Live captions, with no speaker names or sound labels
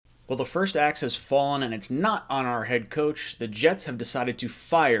Well, the first axe has fallen, and it's not on our head coach. The Jets have decided to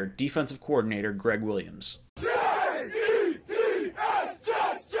fire defensive coordinator Gregg Williams. Jets,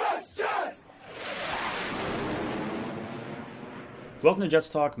 Jets, Jets! Welcome to Jets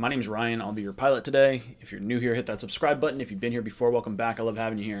Talk. My name is Ryan. I'll be your pilot today. If you're new here, hit that subscribe button. If you've been here before, welcome back. I love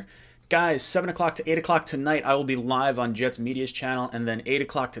having you here. Guys, 7 o'clock to 8 o'clock tonight, I will be live on Jets Media's channel, and then 8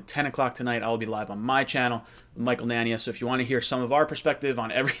 o'clock to 10 o'clock tonight, I will be live on my channel with Michael Nania. So if you want to hear some of our perspective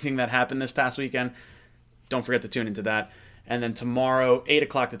on everything that happened this past weekend, don't forget to tune into that. And then tomorrow, 8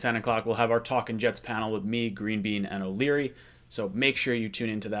 o'clock to 10 o'clock, we'll have our Talkin' Jets panel with me, Greenbean, and O'Leary. So make sure you tune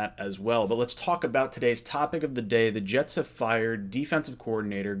into that as well. But let's talk about today's topic of the day. The Jets have fired defensive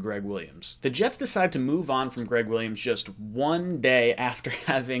coordinator Gregg Williams. The Jets decide to move on from Gregg Williams just one day after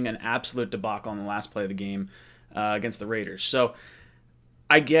having an absolute debacle on the last play of the game against the Raiders. So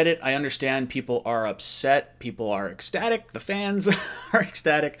I get it. I understand people are upset. People are ecstatic. The fans are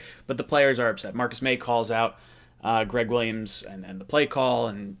ecstatic, but the players are upset. Marcus May calls out Gregg Williams and the play call.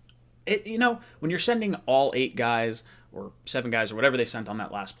 And, when you're sending all 8 guys or 7 guys or whatever they sent on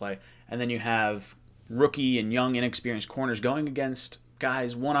that last play, and then you have rookie and young, inexperienced corners going against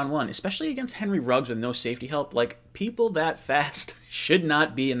guys one-on-one, especially against Henry Ruggs with no safety help, like, people that fast should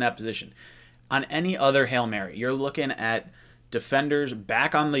not be in that position. On any other Hail Mary, you're looking at defenders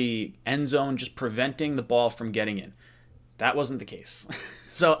back on the end zone just preventing the ball from getting in. That wasn't the case.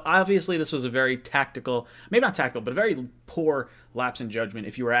 So obviously this was a very tactical, maybe not tactical, but a very poor lapse in judgment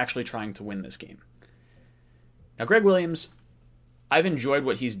if you were actually trying to win this game. Now, Gregg Williams, I've enjoyed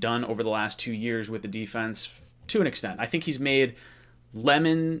what he's done over the last 2 years with the defense to an extent. I think he's made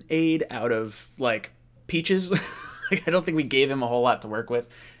lemonade out of, peaches. I don't think we gave him a whole lot to work with,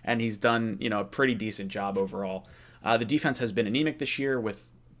 and he's done, a pretty decent job overall. The defense has been anemic this year with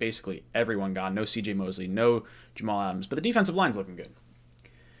basically everyone gone. No C.J. Mosley, no Jamal Adams, but the defensive line's looking good.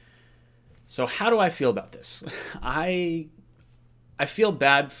 So how do I feel about this? I feel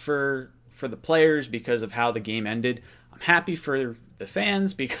bad for the players because of how the game ended. I'm happy for the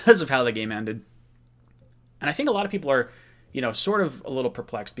fans because of how the game ended. And I think a lot of people are, sort of a little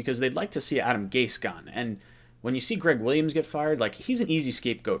perplexed because they'd like to see Adam Gase gone. And when you see Gregg Williams get fired, he's an easy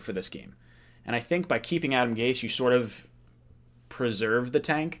scapegoat for this game. And I think by keeping Adam Gase, you sort of preserve the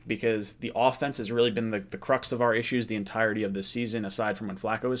tank because the offense has really been the crux of our issues the entirety of this season, aside from when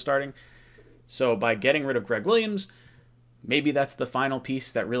Flacco was starting. So by getting rid of Gregg Williams, maybe that's the final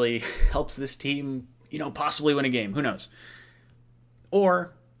piece that really helps this team, possibly win a game. Who knows?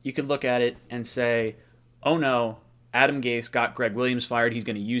 Or you could look at it and say, oh no, Adam Gase got Gregg Williams fired. He's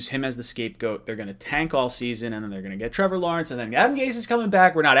going to use him as the scapegoat. They're going to tank all season, and then they're going to get Trevor Lawrence, and then Adam Gase is coming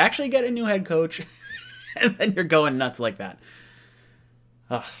back. We're not actually getting a new head coach. And then you're going nuts like that.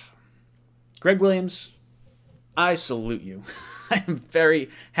 Ugh. Gregg Williams, I salute you. I am very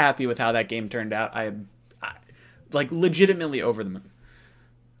happy with how that game turned out. I am legitimately over the moon,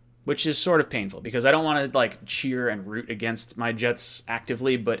 which is sort of painful because I don't want to cheer and root against my Jets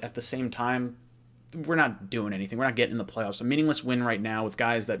actively, but at the same time, we're not doing anything. We're not getting in the playoffs. A meaningless win right now with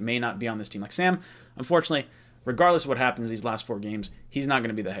guys that may not be on this team. Like Sam, unfortunately, regardless of what happens these last 4 games, he's not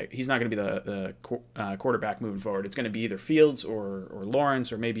going to be the quarterback moving forward. It's going to be either Fields or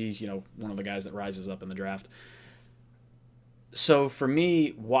Lawrence or maybe one of the guys that rises up in the draft. So for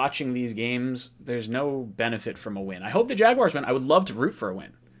me, watching these games, there's no benefit from a win. I hope the Jaguars win. I would love to root for a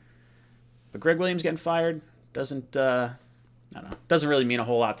win. But Gregg Williams getting fired doesn't really mean a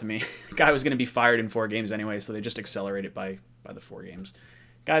whole lot to me. The guy was going to be fired in 4 games anyway, so they just accelerate it by the 4 games.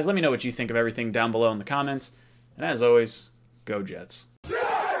 Guys, let me know what you think of everything down below in the comments. And as always, go Jets.